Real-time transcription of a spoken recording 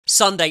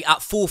Sunday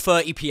at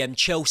 4:30 p.m,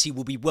 Chelsea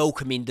will be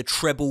welcoming the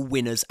treble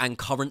winners and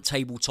current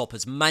table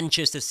toppers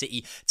Manchester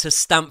City to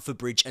Stamford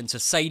Bridge, and to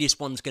say this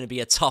one's going to be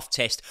a tough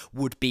test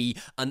would be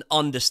an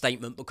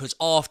understatement, because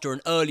after an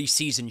early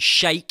season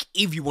shake,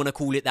 if you want to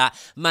call it that,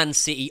 Man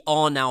City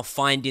are now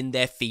finding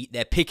their feet,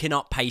 they're picking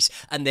up pace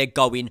and they're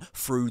going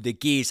through the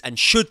gears, and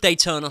should they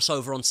turn us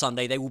over on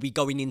Sunday, they will be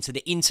going into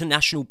the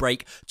international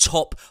break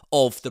top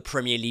of the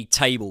Premier League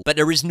table. But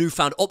there is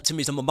newfound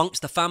optimism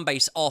amongst the fan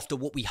base after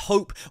what we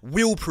hope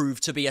will prove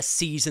to be a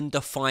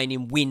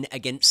season-defining win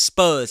against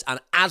Spurs. And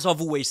as I've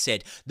always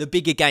said, the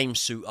bigger games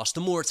suit us, the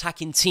more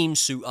attacking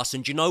teams suit us.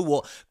 And you know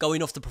what?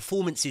 Going off the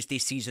performances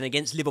this season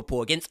against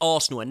Liverpool, against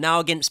Arsenal, and now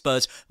against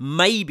Spurs,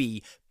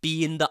 maybe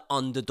being the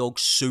underdog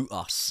suit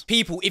us.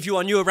 People, if you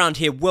are new around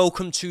here,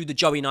 welcome to the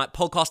Joey Knight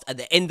podcast. At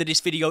the end of this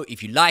video,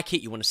 if you like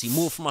it, you want to see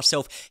more from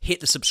myself, hit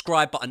the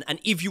subscribe button. And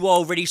if you are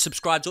already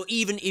subscribed, or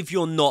even if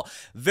you're not,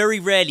 very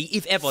rarely,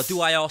 if ever,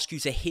 do I ask you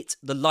to hit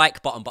the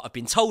like button, but I've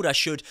been told I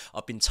should.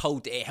 I've been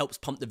told that it helps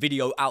pump the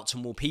video out to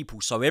more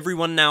people. So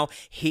everyone now,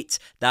 hit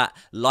that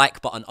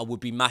like button. I would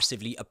be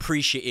massively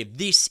appreciative.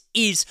 This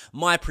is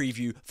my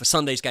preview for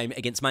Sunday's game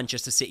against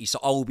Manchester City. So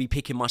I will be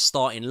picking my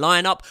starting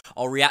lineup.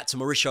 I'll react to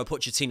Mauricio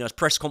Pochettino's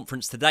press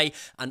conference today,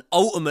 and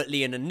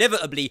ultimately and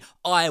inevitably,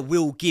 I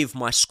will give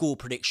my score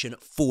prediction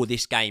for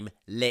this game.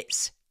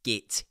 Let's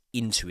get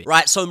into it.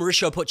 Right, so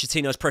Mauricio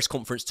Pochettino's press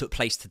conference took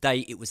place today.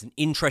 It was an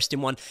interesting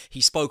one. He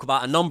spoke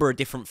about a number of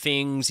different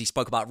things. He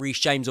spoke about Reece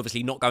James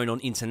obviously not going on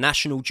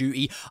international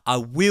duty. I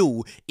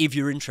will, if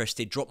you're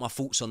interested, drop my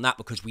thoughts on that,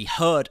 because we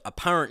heard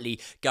apparently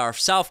Gareth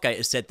Southgate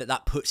has said that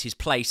that puts his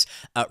place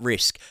at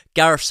risk.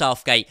 Gareth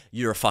Southgate,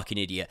 you're a fucking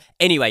idiot.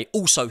 Anyway,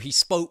 also he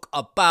spoke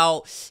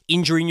about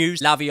injury news.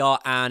 Lavia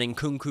and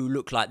Nkunku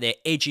look like they're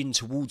edging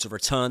towards a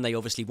return. They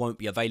obviously won't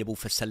be available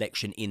for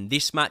selection in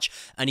this match.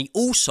 And he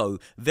also,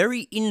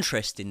 very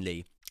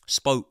interestingly,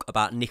 spoke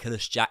about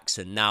Nicholas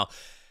Jackson. Now,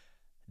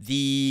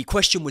 the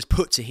question was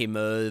put to him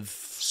of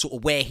sort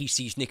of where he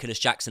sees Nicholas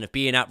Jackson of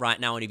being at right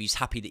now, and if he's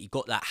happy that he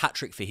got that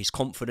hat-trick for his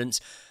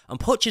confidence. And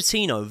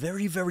Pochettino,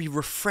 very, very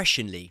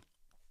refreshingly,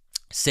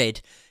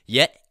 said,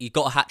 yeah, he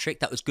got a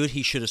hat-trick, that was good,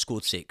 he should have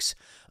scored 6.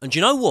 And do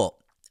you know what?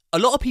 A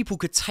lot of people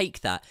could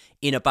take that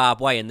in a bad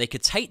way, and they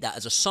could take that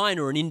as a sign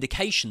or an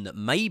indication that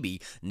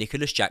maybe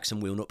Nicholas Jackson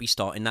will not be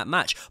starting that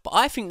match. But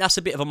I think that's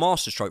a bit of a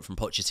masterstroke from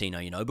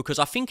Pochettino, you know, because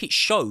I think it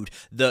showed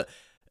that,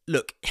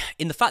 look,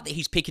 in the fact that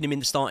he's picking him in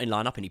the starting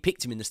lineup, and he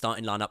picked him in the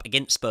starting lineup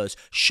against Spurs,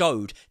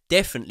 showed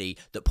definitely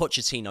that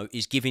Pochettino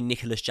is giving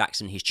Nicholas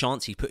Jackson his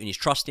chance. He's putting his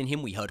trust in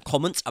him. We heard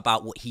comments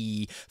about what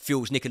he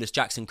feels Nicholas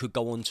Jackson could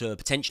go on to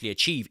potentially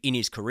achieve in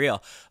his career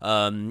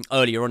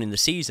earlier on in the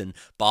season.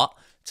 But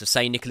to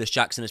say Nicholas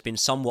Jackson has been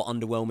somewhat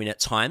underwhelming at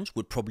times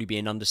would probably be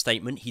an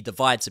understatement. He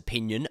divides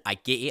opinion. I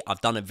get it. I've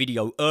done a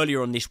video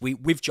earlier on this week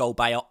with Joel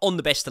Bayer on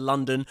the Best of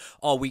London,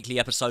 our weekly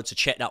episode, so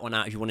check that one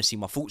out if you want to see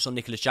my thoughts on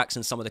Nicholas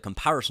Jackson, some of the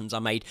comparisons I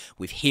made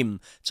with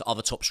him to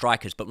other top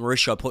strikers. But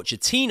Mauricio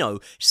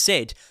Pochettino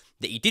said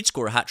that he did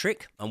score a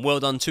hat-trick, and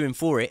well done to him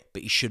for it,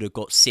 but he should have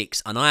got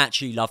 6. And I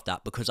actually love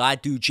that, because I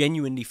do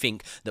genuinely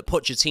think that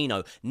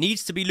Pochettino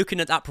needs to be looking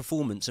at that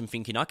performance and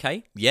thinking,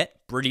 okay, yeah,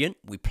 brilliant,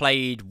 we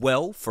played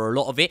well for a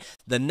lot of it.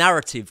 The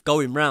narrative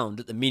going round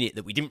at the minute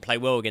that we didn't play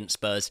well against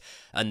Spurs,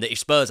 and that if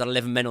Spurs had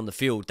 11 men on the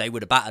field, they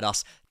would have battered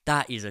us,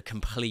 that is a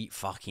complete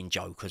fucking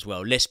joke as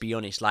well. Let's be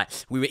honest, like,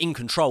 we were in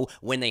control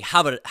when they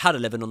had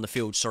 11 on the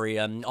field,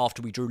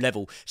 after we drew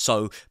level.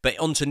 So, but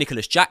onto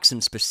Nicholas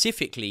Jackson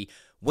specifically,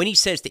 when he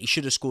says that he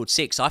should have scored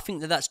 6, I think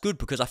that that's good,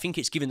 because I think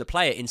it's giving the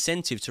player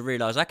incentive to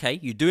realise, okay,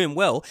 you're doing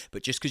well,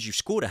 but just because you've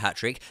scored a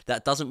hat-trick,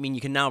 that doesn't mean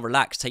you can now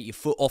relax, take your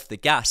foot off the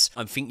gas,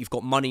 and think you've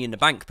got money in the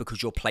bank,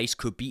 because your place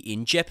could be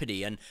in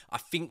jeopardy. And I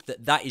think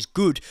that that is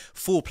good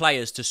for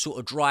players to sort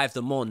of drive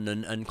them on,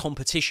 and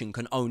competition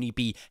can only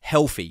be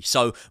healthy.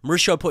 So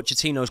Mauricio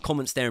Pochettino's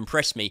comments there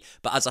impressed me,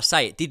 but as I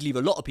say, it did leave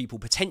a lot of people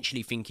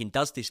potentially thinking,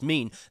 does this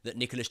mean that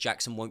Nicholas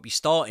Jackson won't be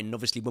starting? And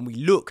obviously, when we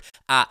look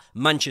at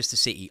Manchester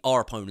City, our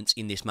opponents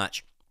in this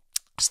match,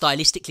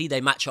 stylistically,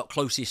 they match up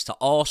closest to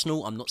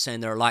Arsenal. I'm not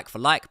saying they're a like for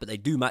like, but they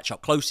do match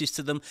up closest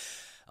to them.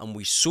 And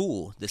we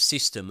saw the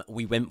system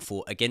we went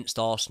for against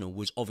Arsenal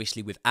was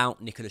obviously without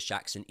Nicholas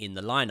Jackson in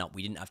the lineup.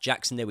 We didn't have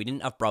Jackson there, we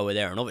didn't have Brower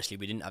there, and obviously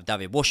we didn't have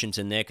David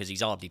Washington there because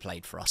he's hardly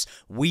played for us.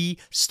 We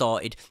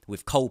started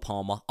with Cole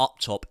Palmer up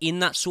top in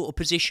that sort of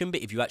position,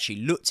 but if you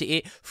actually looked at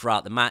it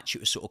throughout the match, it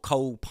was sort of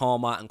Cole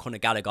Palmer and Conor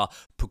Gallagher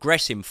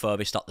progressing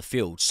furthest up the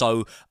field.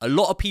 So a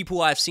lot of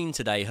people I've seen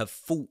today have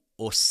thought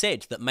or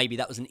said that maybe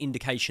that was an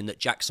indication that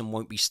Jackson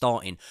won't be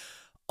starting.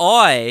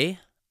 I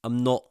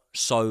am not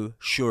so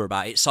sure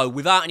about it. So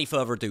without any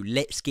further ado,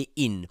 let's get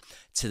in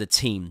to the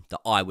team that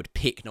I would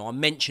pick. Now, I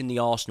mentioned the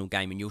Arsenal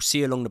game, and you'll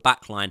see along the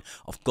back line,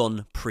 I've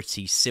gone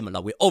pretty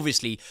similar. We're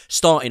obviously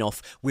starting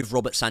off with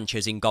Robert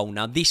Sanchez in goal.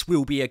 Now, this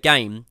will be a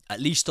game,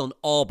 at least on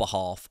our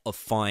behalf, of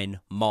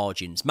fine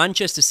margins.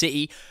 Manchester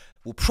City,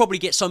 will probably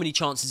get so many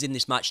chances in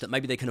this match that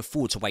maybe they can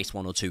afford to waste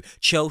one or two.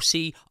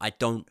 Chelsea, I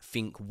don't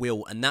think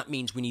will, and that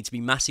means we need to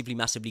be massively,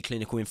 massively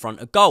clinical in front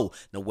of goal.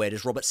 Now, where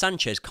does Robert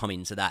Sanchez come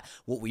into that?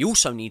 What we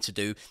also need to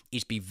do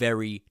is be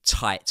very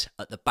tight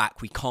at the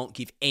back. We can't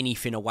give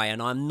anything away,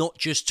 and I'm not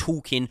just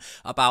talking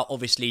about,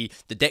 obviously,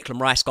 the Declan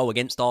Rice goal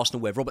against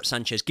Arsenal where Robert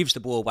Sanchez gives the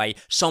ball away.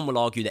 Some will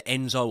argue that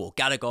Enzo or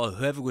Gallagher or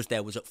whoever was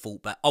there was at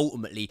fault, but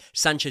ultimately,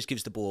 Sanchez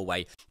gives the ball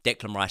away,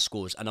 Declan Rice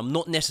scores, and I'm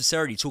not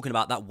necessarily talking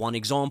about that one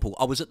example.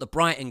 I was at the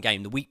Brighton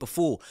game the week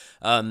before,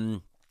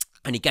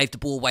 and he gave the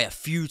ball away a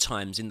few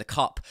times in the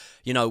cup.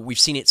 You know, we've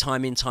seen it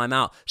time in, time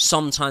out.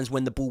 Sometimes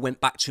when the ball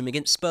went back to him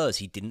against Spurs,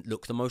 he didn't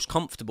look the most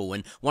comfortable.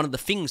 And one of the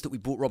things that we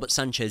brought Robert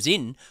Sanchez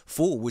in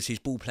for was his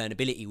ball playing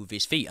ability with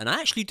his feet. And I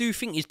actually do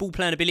think his ball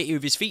playing ability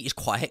with his feet is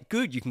quite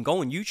good. You can go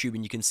on YouTube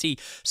and you can see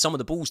some of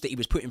the balls that he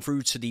was putting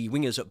through to the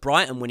wingers at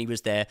Brighton when he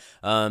was there.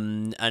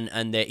 And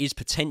there is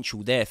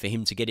potential there for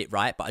him to get it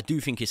right. But I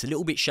do think it's a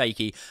little bit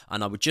shaky.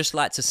 And I would just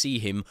like to see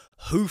him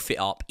hoof it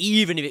up,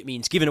 even if it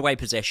means giving away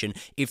possession,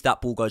 if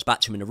that ball goes back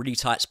to him in a really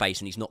tight space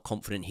and he's not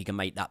confident he can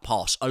make that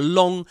pass.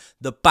 Along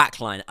the back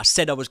line, I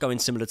said I was going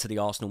similar to the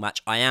Arsenal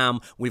match. I am,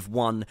 with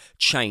one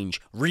change.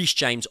 Reece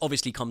James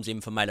obviously comes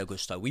in for Malo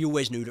Gusto. We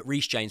always knew that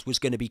Reece James was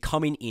going to be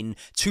coming in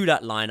to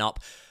that lineup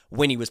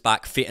when he was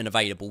back fit and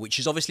available, which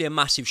is obviously a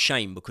massive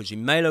shame because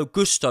in Malo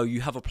Gusto,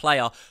 you have a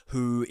player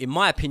who, in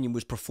my opinion,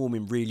 was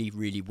performing really,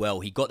 really well.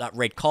 He got that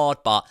red card,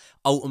 but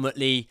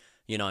ultimately,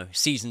 you know,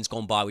 seasons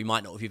gone by, we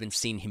might not have even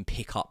seen him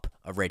pick up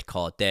a red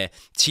card there.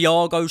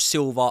 Thiago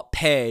Silva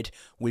paired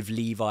with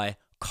Levi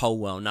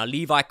Colwill. Now,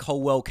 Levi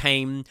Colwill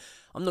came,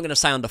 I'm not going to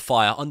say under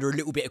fire, under a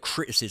little bit of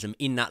criticism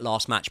in that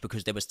last match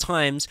because there was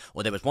times,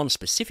 or there was one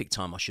specific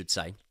time, I should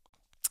say,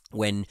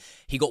 when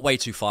he got way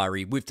too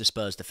fiery with the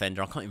Spurs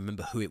defender. I can't even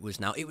remember who it was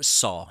now. It was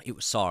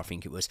Sarr. I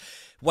think it was.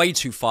 Way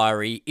too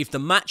fiery. If the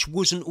match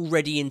wasn't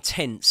already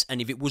intense and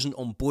if it wasn't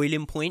on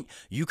boiling point,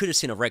 you could have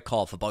seen a red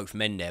card for both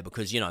men there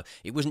because, you know,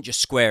 it wasn't just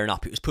squaring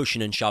up. It was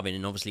pushing and shoving,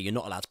 and obviously you're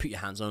not allowed to put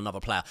your hands on another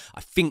player. I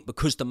think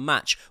because the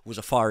match was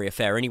a fiery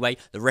affair anyway,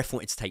 the ref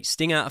wanted to take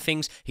sting out of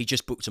things, he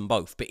just booked them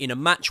both. But in a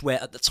match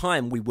where at the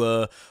time we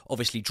were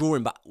obviously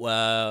drawing back,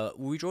 were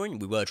we drawing?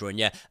 We were drawing,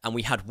 yeah. And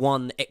we had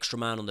one extra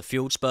man on the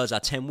field. Spurs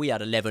had 10, we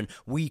had 11.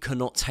 We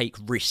cannot take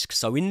risks.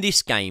 So in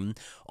this game,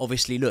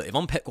 obviously, look, if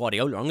I'm Pep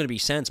Guardiola, I'm going to be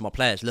saying to my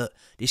players, look,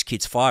 this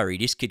kid's fiery,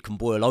 this kid can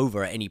boil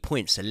over at any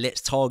point, so let's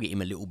target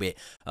him a little bit,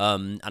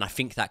 and I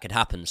think that could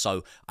happen.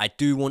 So I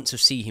do want to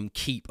see him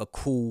keep a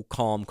cool,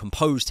 calm,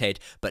 composed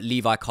head, but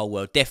Levi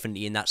Colwill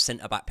definitely in that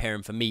centre-back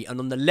pairing for me. And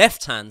on the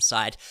left-hand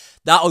side,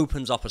 that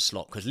opens up a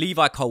slot, because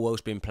Levi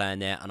Colwill's been playing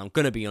there, and I'm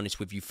going to be honest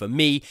with you, for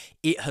me,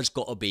 it has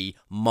got to be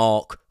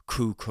Marc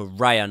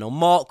Cucurella. Now,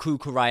 Marc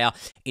Cucurella,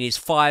 in his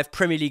 5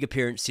 Premier League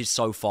appearances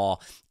so far,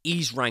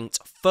 he's ranked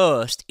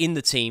first in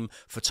the team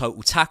for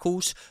total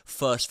tackles,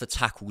 first for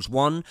tackles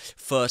won,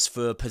 first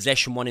for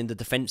possession won in the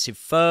defensive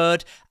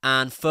third,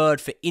 and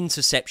third for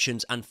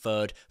interceptions and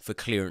third for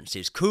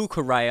clearances.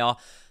 Cucurella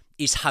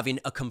is having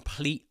a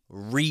complete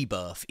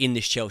rebirth in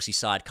this Chelsea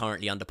side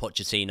currently under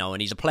Pochettino,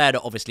 and he's a player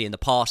that obviously in the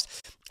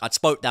past I'd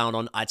spoke down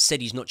on. I'd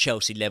said he's not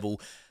Chelsea level,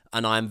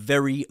 and I'm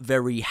very,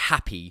 very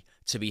happy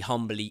to be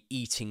humbly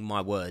eating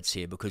my words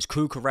here because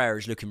Cucurella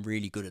is looking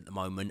really good at the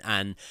moment.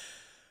 And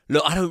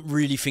look, I don't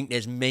really think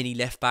there's many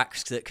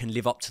left-backs that can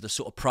live up to the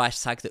sort of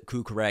price tag that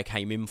Cucurella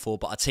came in for,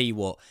 but I tell you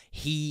what,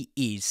 he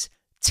is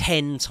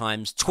 10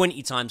 times,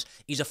 20 times,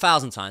 he's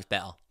 1,000 times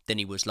better than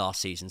he was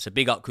last season. So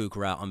big up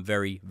Cucurella. I'm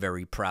very,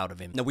 very proud of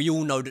him. Now, we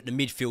all know that the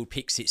midfield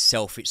picks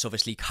itself. It's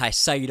obviously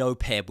Caicedo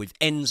paired with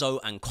Enzo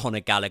and Conor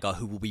Gallagher,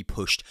 who will be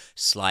pushed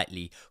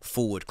slightly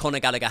forward. Conor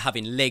Gallagher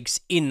having legs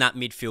in that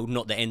midfield,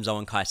 not that Enzo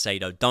and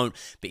Caicedo don't,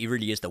 but he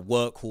really is the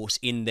workhorse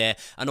in there.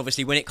 And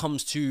obviously when it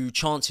comes to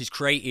chances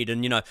created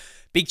and, you know,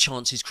 big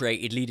chances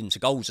created leading to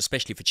goals,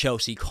 especially for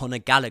Chelsea, Conor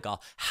Gallagher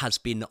has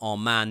been our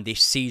man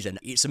this season.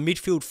 It's a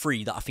midfield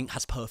three that I think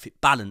has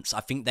perfect balance. I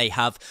think they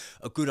have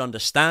a good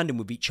understanding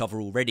with each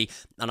other already,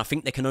 and I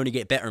think they can only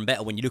get better and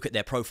better when you look at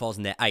their profiles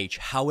and their age.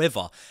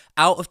 However,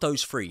 out of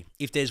those three,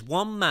 if there's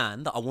one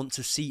man that I want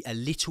to see a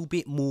little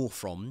bit more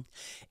from,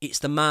 it's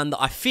the man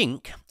that I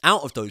think,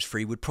 out of those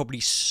three, would probably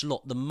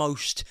slot the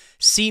most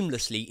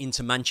seamlessly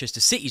into Manchester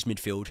City's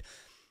midfield,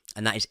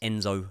 and that is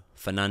Enzo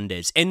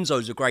Fernandez.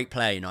 Enzo's a great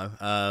player, you know,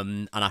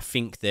 and I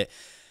think that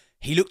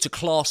he looked a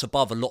class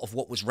above a lot of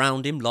what was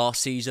round him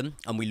last season,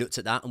 and we looked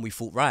at that and we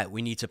thought, right,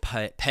 we need to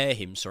pair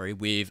him,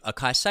 with a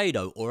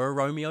Caicedo or a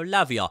Romeo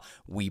Lavia.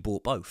 We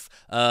bought both.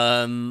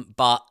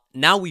 But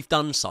now we've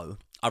done so,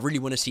 I really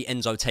want to see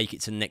Enzo take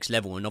it to the next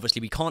level. And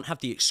obviously we can't have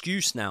the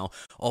excuse now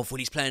of, well,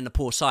 he's playing a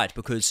poor side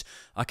because,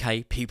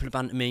 okay, people have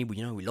bantered me.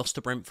 We lost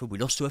to Brentford. We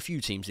lost to a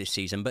few teams this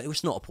season, but it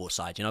was not a poor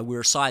side. You know,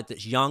 we're a side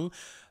that's young.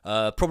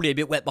 Probably a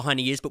bit wet behind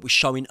the ears, but we're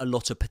showing a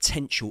lot of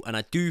potential. And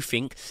I do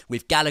think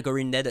with Gallagher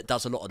in there that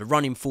does a lot of the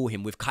running for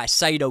him, with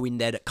Caicedo in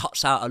there that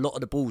cuts out a lot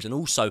of the balls and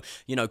also,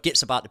 you know,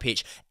 gets about the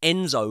pitch,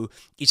 Enzo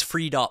is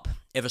freed up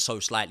ever so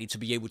slightly to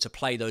be able to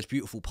play those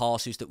beautiful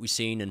passes that we've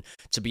seen and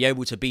to be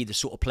able to be the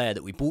sort of player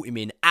that we bought him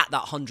in at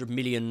that 100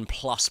 million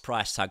plus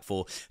price tag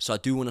for. So I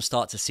do want to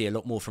start to see a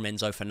lot more from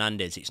Enzo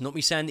Fernandez. It's not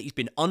me saying that he's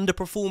been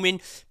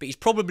underperforming, but he's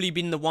probably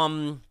been the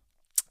one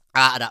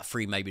out of that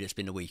three maybe that's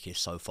been the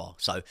weakest so far.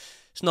 So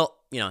it's not,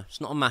 you know,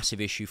 it's not a massive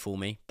issue for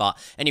me. But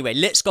anyway,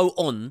 let's go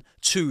on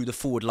to the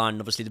forward line.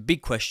 And obviously the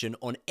big question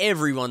on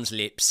everyone's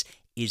lips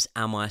is,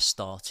 am I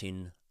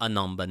starting a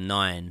number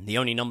 9? The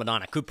only number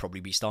 9 I could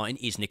probably be starting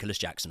is Nicholas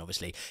Jackson,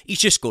 obviously. He's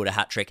just scored a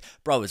hat-trick.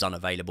 Bro is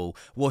unavailable.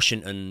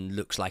 Washington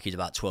looks like he's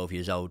about 12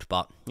 years old,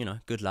 but, you know,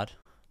 good lad,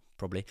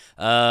 probably.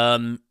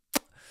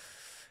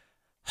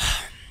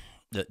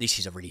 Look, this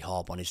is a really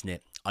hard one, isn't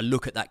it? I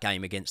look at that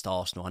game against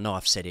Arsenal. I know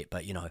I've said it,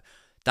 but, you know,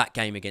 that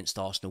game against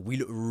Arsenal, we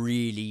looked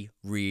really,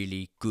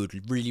 really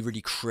good, really,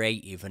 really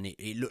creative, and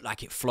it looked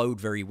like it flowed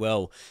very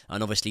well.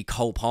 And obviously,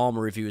 Cole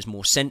Palmer, if he was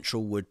more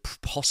central, would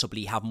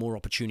possibly have more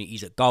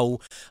opportunities at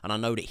goal. And I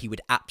know that he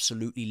would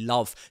absolutely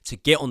love to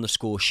get on the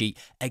score sheet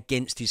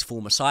against his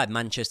former side,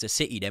 Manchester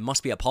City. There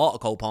must be a part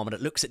of Cole Palmer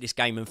that looks at this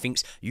game and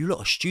thinks, you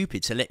lot are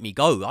stupid to let me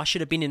go. I should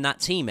have been in that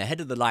team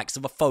ahead of the likes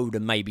of a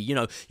Foden, maybe. You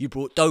know, you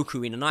brought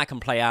Doku in and I can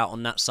play out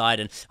on that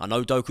side. And I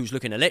know Doku's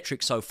looking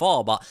electric so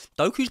far, but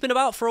Doku's been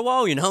about for a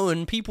while, you know,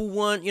 and people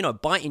weren't, you know,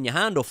 biting your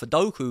hand off for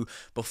Doku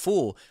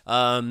before.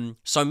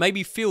 So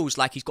maybe feels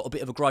like he's got a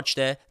bit of a grudge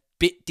there,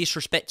 bit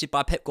disrespected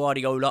by Pep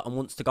Guardiola and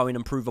wants to go in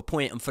and prove a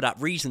point. And for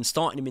that reason,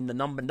 starting him in the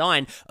number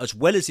 9, as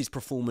well as his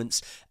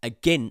performance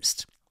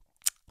against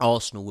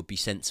Arsenal, would be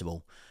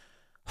sensible.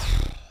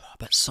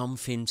 But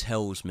something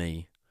tells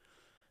me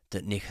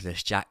that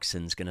Nicholas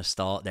Jackson's going to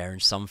start there,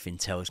 and something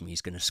tells me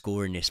he's going to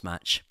score in this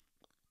match.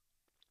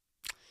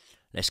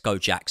 Let's go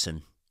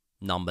Jackson.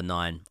 Number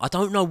 9. I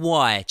don't know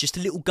why, just a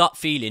little gut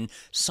feeling.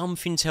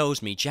 Something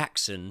tells me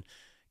Jackson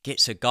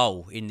gets a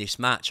goal in this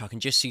match. I can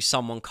just see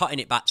someone cutting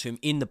it back to him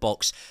in the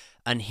box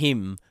and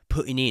him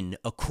putting in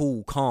a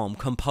cool, calm,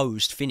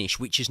 composed finish,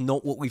 which is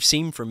not what we've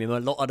seen from him a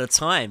lot of the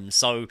time.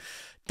 So,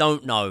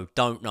 don't know.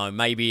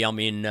 Maybe I'm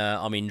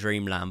in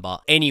dreamland.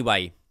 But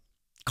anyway,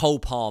 Cole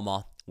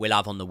Palmer will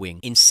have on the wing.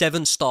 In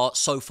 7 starts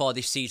so far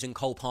this season,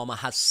 Cole Palmer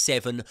has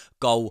 7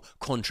 goal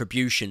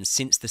contributions.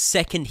 Since the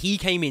second he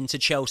came into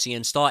Chelsea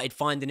and started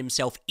finding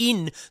himself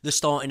in the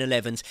starting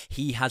 11s,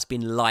 he has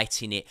been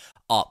lighting it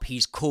up.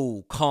 He's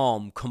cool,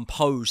 calm,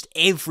 composed,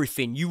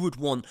 everything you would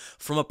want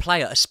from a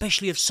player,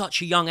 especially of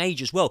such a young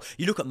age as well.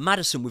 You look at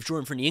Maddison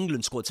withdrawing from the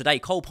England squad today.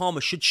 Cole Palmer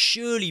should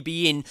surely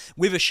be in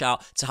with a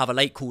shout to have a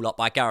late call-up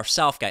by Gareth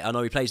Southgate. I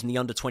know he plays in the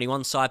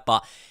under-21 side,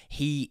 but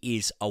he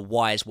is a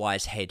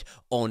wise head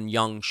on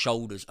young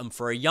shoulders. And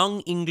for a young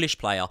English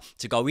player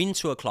to go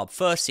into a club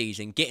first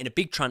season, getting a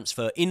big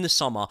transfer in the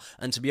summer,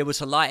 and to be able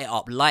to light it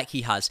up like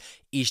he has,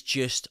 is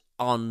just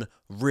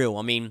unreal.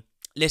 I mean,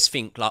 let's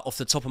think, like, off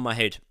the top of my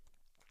head,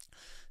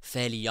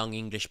 fairly young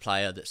English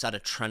player that's had a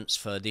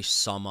transfer this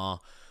summer.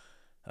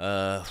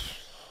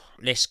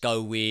 Let's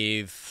go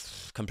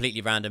with,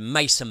 completely random,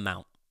 Mason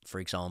Mount, for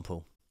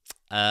example.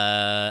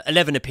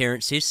 11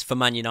 appearances for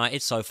Man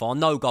United so far.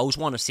 No goals,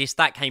 1 assist.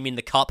 That came in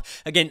the cup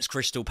against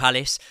Crystal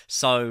Palace.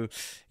 So,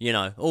 you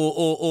know,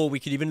 or we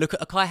could even look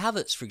at Kai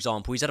Havertz, for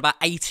example. He's had about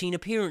 18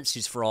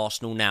 appearances for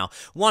Arsenal now.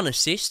 1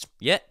 assist,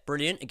 yeah,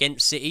 brilliant,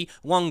 against City.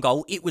 1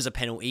 goal, it was a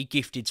penalty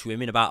gifted to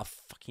him in about a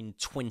fucking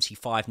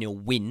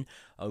 25-0 win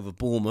over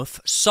Bournemouth.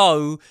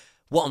 So,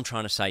 what I'm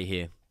trying to say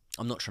here,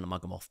 I'm not trying to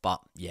mug him off,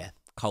 but yeah,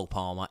 Cole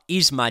Palmer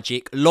is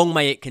magic. Long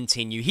may it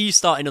continue. He's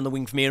starting on the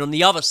wing for me. And on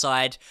the other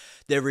side,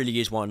 there really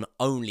is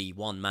only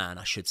one man,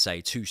 I should say,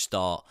 to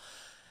start.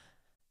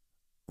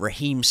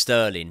 Raheem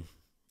Sterling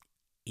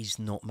is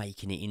not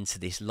making it into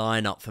this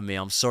lineup for me.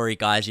 I'm sorry,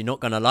 guys. You're not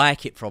going to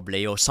like it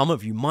probably, or some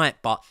of you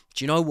might. But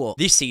do you know what?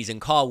 This season,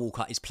 Kyle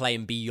Walker is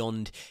playing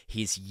beyond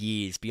his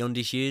years. Beyond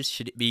his years?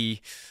 Should it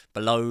be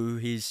below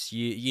his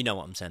year? You know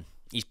what I'm saying.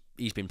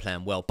 He's been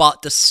playing well.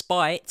 But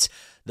despite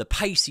the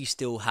pace he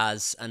still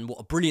has and what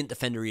a brilliant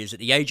defender he is at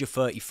the age of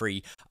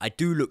 33, I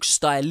do look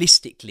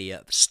stylistically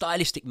at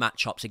stylistic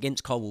matchups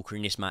against Kyle Walker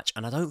in this match,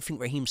 and I don't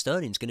think Raheem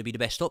Sterling's going to be the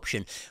best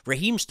option.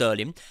 Raheem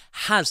Sterling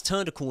has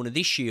turned a corner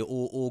this year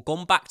or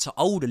gone back to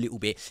old a little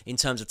bit in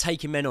terms of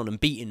taking men on and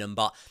beating them,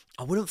 but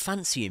I wouldn't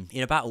fancy him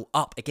in a battle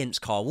up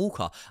against Kyle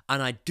Walker.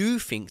 And I do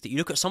think that you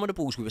look at some of the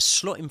balls we were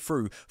slotting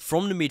through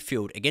from the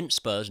midfield against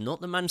Spurs,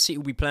 not that Man City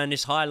will be playing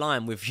this high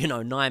line with,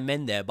 9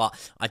 men there,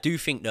 but I do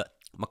think that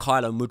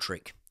Mykhailo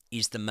Mudryk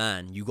is the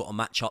man you got to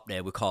match up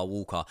there with Kyle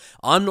Walker.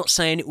 I'm not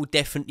saying it will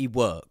definitely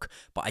work,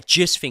 but I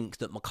just think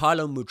that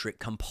Mykhailo Mudryk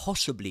can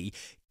possibly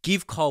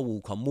give Kyle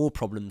Walker more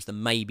problems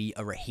than maybe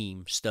a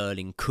Raheem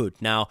Sterling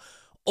could. Now,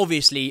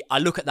 obviously, I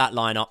look at that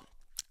lineup.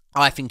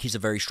 I think is a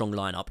very strong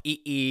lineup. It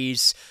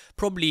is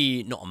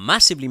probably not a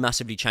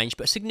massively changed,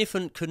 but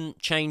significant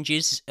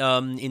changes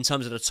in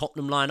terms of the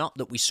Tottenham lineup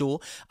that we saw.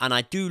 And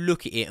I do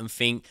look at it and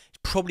think it's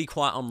probably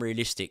quite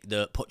unrealistic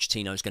that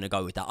Pochettino's going to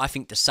go with that. I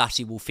think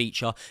Disasi will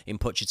feature in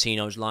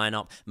Pochettino's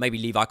lineup. Maybe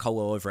Levi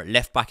Colwill over at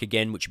left back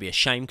again, which would be a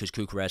shame because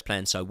Cucurella is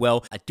playing so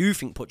well. I do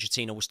think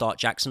Pochettino will start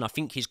Jackson. I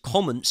think his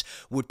comments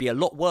would be a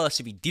lot worse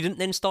if he didn't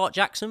then start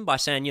Jackson by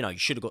saying, you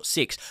should have got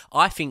 6.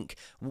 I think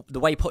the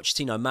way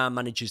Pochettino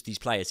manages these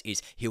players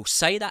is he'll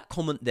say that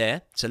comment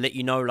there to let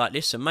you know, like,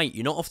 listen, mate,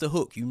 you're not off the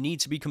hook. You need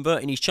to be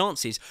converting his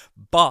chances,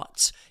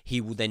 but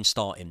he will then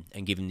start him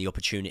and give him the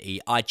opportunity.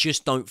 I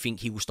just don't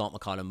think he will start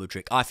Mykhailo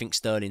Mudryk. I think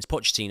Sterling's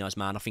Pochettino's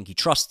man. I think he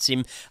trusts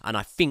him, and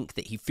I think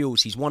that he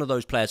feels he's one of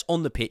those players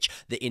on the pitch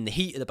that in the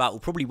heat of the battle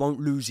probably won't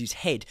lose his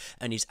head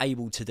and is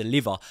able to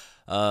deliver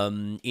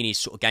in his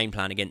sort of game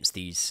plan against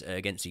these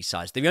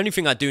sides. The only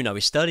thing I do know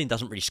is Sterling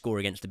doesn't really score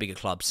against the bigger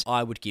clubs.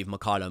 I would give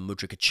Mykhailo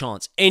Mudryk a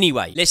chance.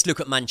 Anyway, let's look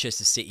at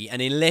Manchester City,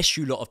 and unless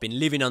you lot have been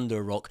living under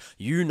a rock,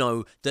 you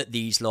know that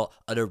these lot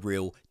are the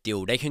real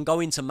deal. They can go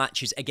into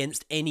matches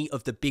against any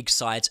of the big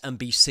sides and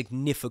be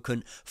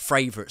significant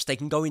favourites. They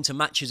can go into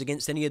matches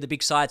against any of the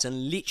big sides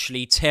and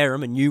literally tear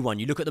them a new one.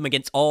 You look at them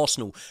against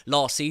Arsenal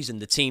last season,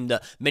 the team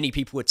that many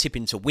people were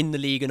tipping to win the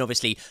league, and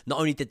obviously not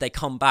only did they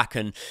come back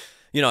and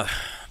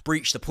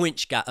breach the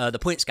points gap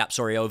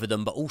over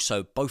them, but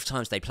also both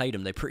times they played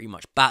them, they pretty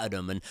much battered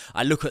them. And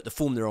I look at the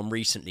form they're on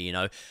recently,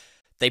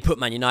 they put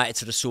Man United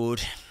to the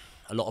sword.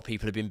 A lot of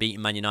people have been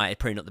beating Man United,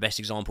 probably not the best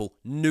example.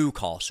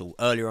 Newcastle,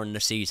 earlier on in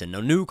the season.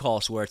 Now,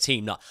 Newcastle were a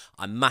team that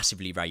I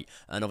massively rate.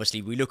 And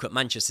obviously, we look at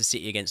Manchester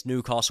City against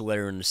Newcastle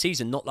earlier in the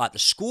season. Not like the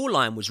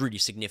scoreline was really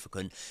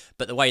significant,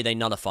 but the way they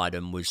nullified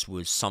them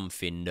was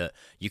something that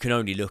you can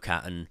only look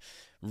at and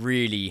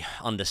really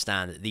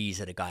understand that these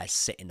are the guys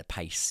setting the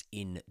pace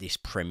in this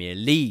Premier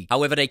League.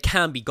 However, they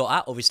can be got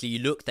at. Obviously, you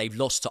look, they've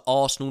lost to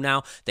Arsenal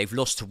now. They've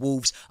lost to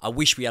Wolves. I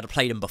wish we had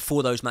played them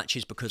before those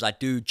matches because I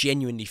do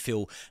genuinely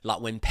feel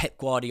like when Pep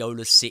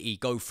Guardiola's City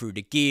go through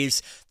the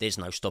gears, there's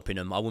no stopping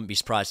them. I wouldn't be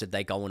surprised if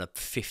they go on a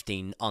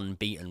 15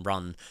 unbeaten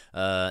run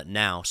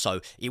now.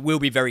 So it will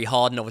be very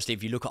hard. And obviously,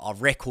 if you look at our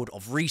record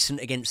of recent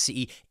against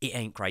City, it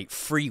ain't great.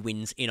 3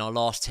 wins in our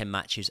last 10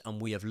 matches,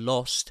 and we have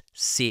lost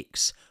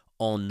 6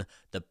 on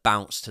the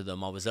bounce to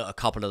them. I was at a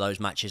couple of those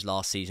matches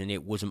last season.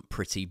 It wasn't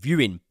pretty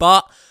viewing,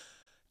 but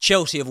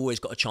Chelsea have always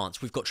got a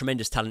chance. We've got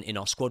tremendous talent in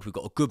our squad. We've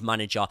got a good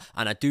manager,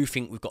 and I do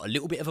think we've got a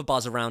little bit of a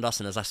buzz around us.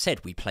 And as I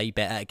said, we play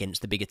better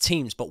against the bigger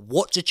teams. But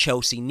what do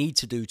Chelsea need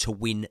to do to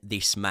win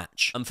this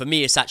match? And for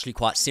me, it's actually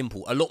quite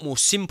simple. A lot more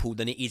simple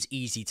than it is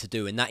easy to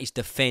do. And that is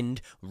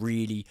defend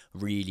really,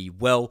 really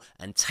well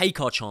and take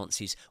our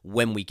chances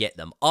when we get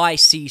them. I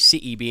see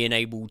City being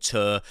able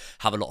to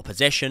have a lot of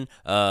possession.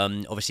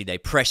 Obviously, they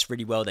press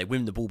really well. They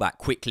win the ball back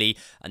quickly.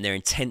 And their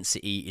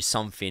intensity is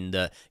something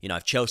that,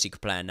 if Chelsea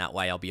could play in that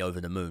way, I'll be over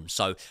the moon.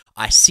 So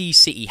I see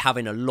City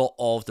having a lot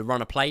of the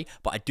run of play,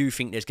 but I do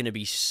think there's going to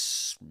be,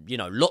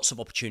 lots of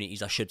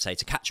opportunities, I should say,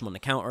 to catch them on the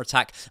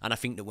counter-attack. And I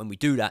think that when we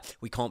do that,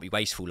 we can't be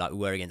wasteful like we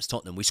were against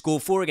Tottenham. We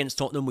scored 4 against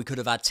Tottenham. We could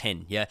have had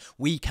 10. Yeah,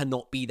 we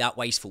cannot be that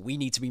wasteful. We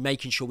need to be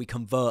making sure we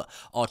convert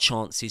our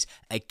chances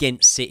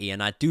against City.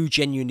 And I do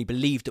genuinely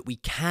believe that we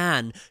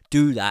can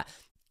do that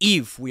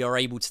if we are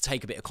able to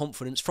take a bit of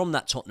confidence from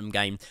that Tottenham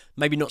game.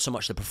 Maybe not so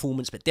much the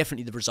performance, but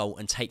definitely the result,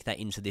 and take that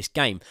into this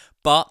game.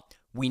 But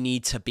we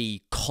need to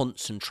be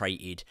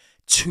concentrated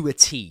to a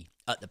T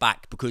at the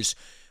back, because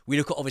we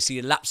look at obviously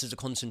the lapses of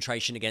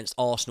concentration against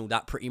Arsenal.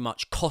 That pretty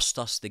much cost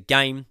us the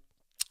game.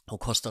 Or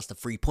cost us the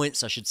 3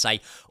 points, I should say.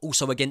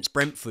 Also against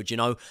Brentford,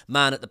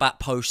 man at the back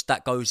post,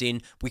 that goes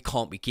in. We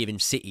can't be giving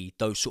City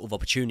those sort of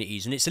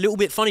opportunities. And it's a little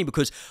bit funny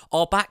because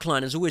our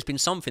backline has always been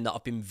something that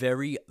I've been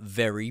very,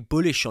 very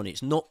bullish on.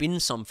 It's not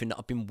been something that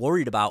I've been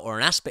worried about, or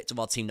an aspect of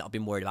our team that I've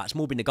been worried about. It's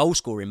more been the goal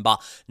scoring.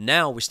 But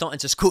now we're starting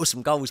to score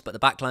some goals, but the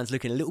backline's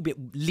looking a little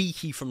bit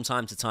leaky from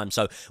time to time.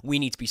 So we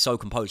need to be so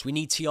composed. We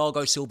need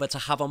Thiago Silva to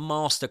have a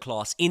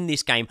masterclass in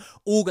this game,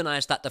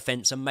 organise that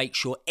defence, and make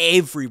sure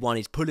everyone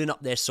is pulling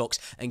up their socks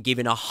and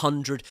giving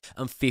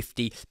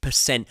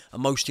 150%.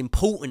 And most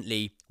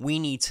importantly, we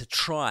need to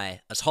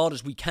try as hard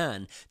as we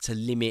can to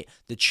limit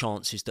the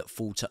chances that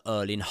fall to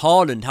Erling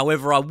Haaland.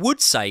 However, I would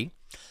say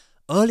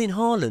Erling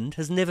Haaland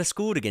has never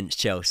scored against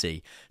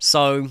Chelsea,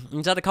 so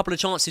he's had a couple of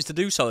chances to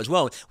do so as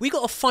well. We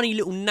got a funny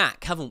little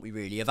knack, haven't we,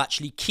 really, of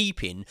actually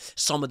keeping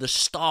some of the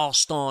star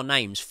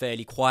names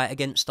fairly quiet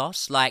against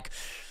us. Like,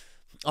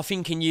 I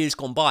think in years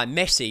gone by,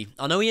 Messi,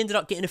 I know he ended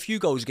up getting a few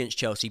goals against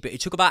Chelsea, but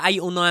it took about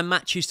 8 or 9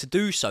 matches to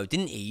do so,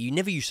 didn't he? He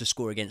never used to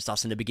score against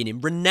us in the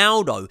beginning.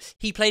 Ronaldo,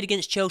 he played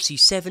against Chelsea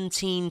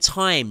 17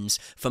 times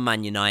for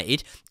Man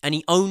United, and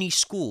he only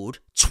scored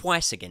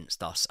twice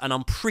against us. And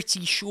I'm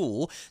pretty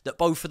sure that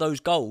both of those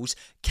goals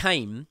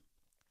came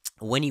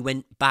when he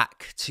went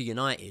back to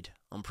United.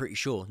 I'm pretty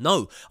sure.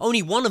 No,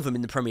 only one of them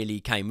in the Premier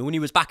League came when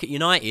he was back at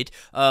United.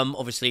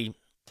 Obviously,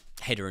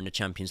 header in the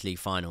Champions League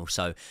final.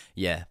 So,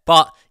 yeah.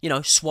 But, you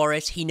know,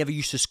 Suarez, he never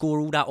used to score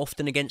all that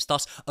often against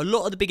us. A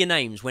lot of the bigger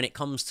names, when it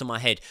comes to my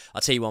head,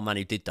 I'll tell you one man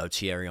who did, though,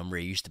 Thierry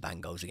Henry used to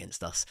bang goals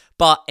against us.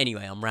 But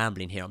anyway, I'm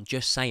rambling here. I'm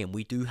just saying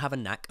we do have a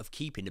knack of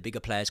keeping the bigger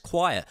players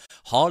quiet.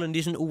 Haaland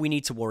isn't all we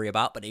need to worry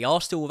about, but they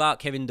are still without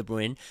Kevin De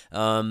Bruyne.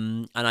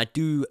 And I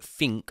do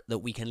think that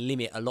we can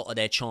limit a lot of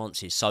their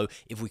chances. So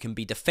if we can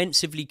be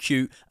defensively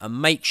cute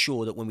and make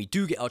sure that when we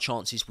do get our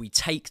chances, we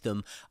take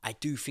them, I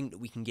do think that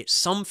we can get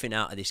something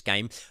out of this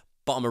game.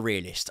 But I'm a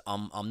realist.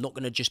 I'm not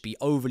going to just be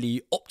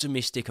overly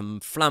optimistic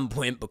and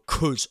flamboyant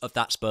because of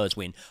that Spurs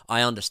win.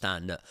 I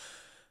understand that,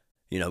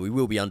 you know, we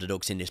will be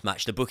underdogs in this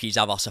match. The bookies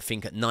have us, I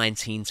think, at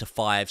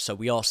 19-5, so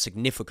we are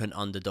significant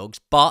underdogs.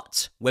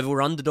 But whether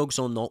we're underdogs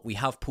or not, we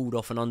have pulled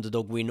off an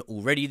underdog win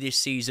already this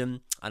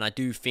season, and I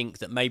do think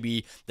that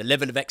maybe the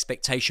level of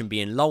expectation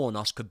being low on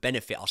us could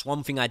benefit us.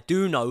 One thing I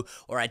do know,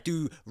 or I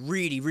do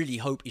really, really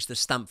hope, is the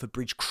Stamford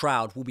Bridge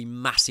crowd will be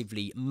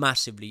massively,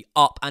 massively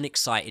up and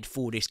excited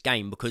for this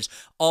game, because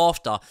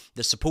after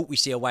the support we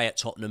see away at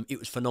Tottenham, it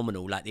was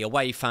phenomenal. Like, the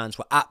away fans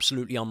were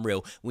absolutely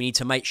unreal. We need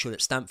to make sure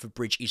that Stamford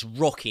Bridge is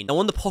rocking.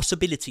 Now, on the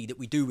possibility that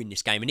we do win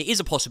this game, and it is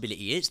a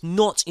possibility, it's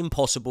not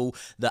impossible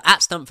that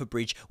at Stamford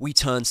Bridge we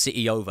turn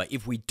City over.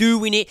 If we do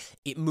win it,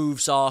 it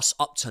moves us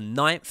up to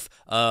 9th,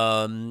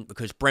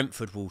 because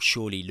Brentford will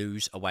surely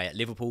lose away at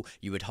Liverpool,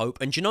 you would hope.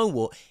 And you know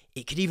what?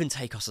 It could even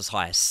take us as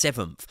high as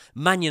 7th.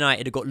 Man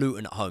United have got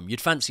Luton at home.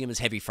 You'd fancy them as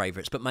heavy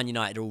favourites, but Man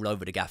United are all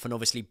over the gaff. And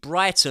obviously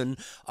Brighton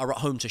are at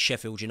home to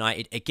Sheffield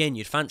United. Again,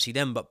 you'd fancy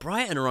them, but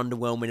Brighton are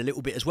underwhelming a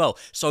little bit as well.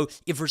 So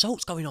if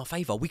results go in our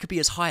favour, we could be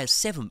as high as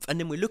 7th. And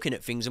then we're looking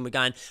at things and we're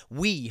going,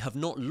 we have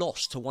not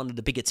lost to one of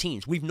the bigger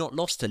teams. We've not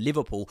lost to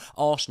Liverpool,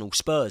 Arsenal,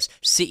 Spurs,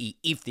 City,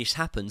 if this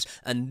happens.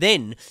 And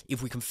then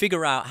if we can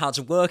figure out how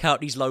to work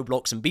out these low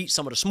blocks and beat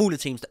some of the smaller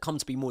teams that come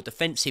to be more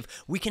defensive,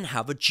 we can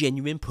have a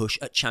genuine push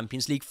at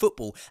Champions League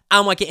football.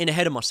 Am I getting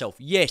ahead of myself?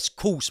 Yes, of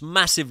course,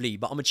 massively,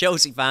 but I'm a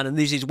Chelsea fan and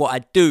this is what I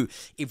do.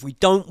 If we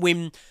don't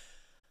win,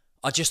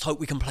 I just hope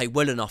we can play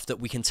well enough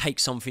that we can take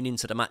something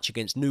into the match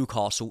against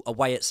Newcastle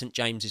away at St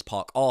James's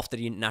Park after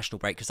the international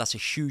break, because that's a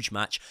huge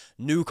match.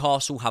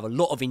 Newcastle have a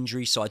lot of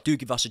injuries, so I do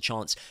give us a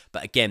chance.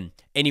 But again,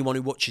 anyone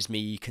who watches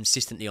me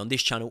consistently on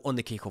this channel, on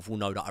the kickoff, will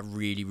know that I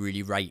really,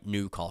 really rate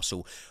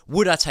Newcastle.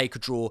 Would I take a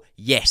draw?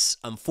 Yes.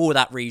 And for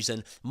that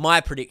reason,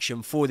 my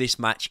prediction for this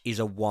match is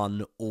a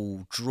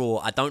 1-1 draw.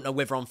 I don't know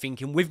whether I'm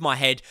thinking with my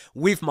head,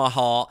 with my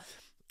heart,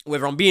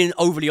 whether I'm being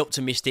overly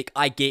optimistic.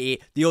 I get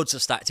it. The odds are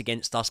stacked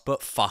against us,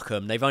 but fuck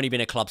them. They've only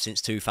been a club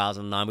since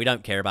 2009. We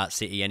don't care about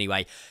City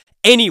anyway.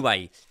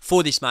 Anyway,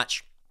 for this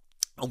match,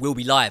 I will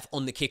be live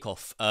on the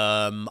kickoff.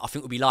 I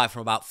think we'll be live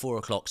from about 4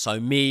 o'clock. So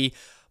me,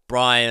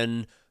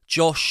 Brian,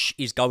 Josh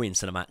is going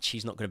to the match.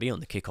 He's not going to be on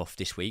the kickoff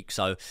this week.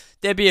 So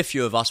there'll be a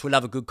few of us. We'll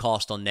have a good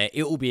cast on there.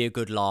 It will be a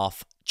good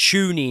laugh.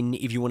 Tune in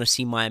if you want to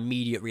see my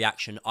immediate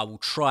reaction. I will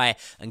try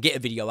and get a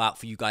video out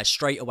for you guys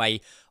straight away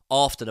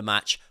after the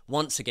match.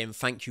 Once again,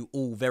 thank you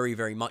all very,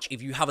 very much.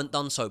 If you haven't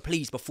done so,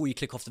 please, before you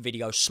click off the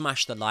video,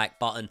 smash the like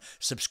button,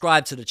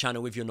 subscribe to the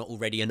channel if you're not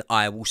already, and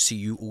I will see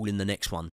you all in the next one.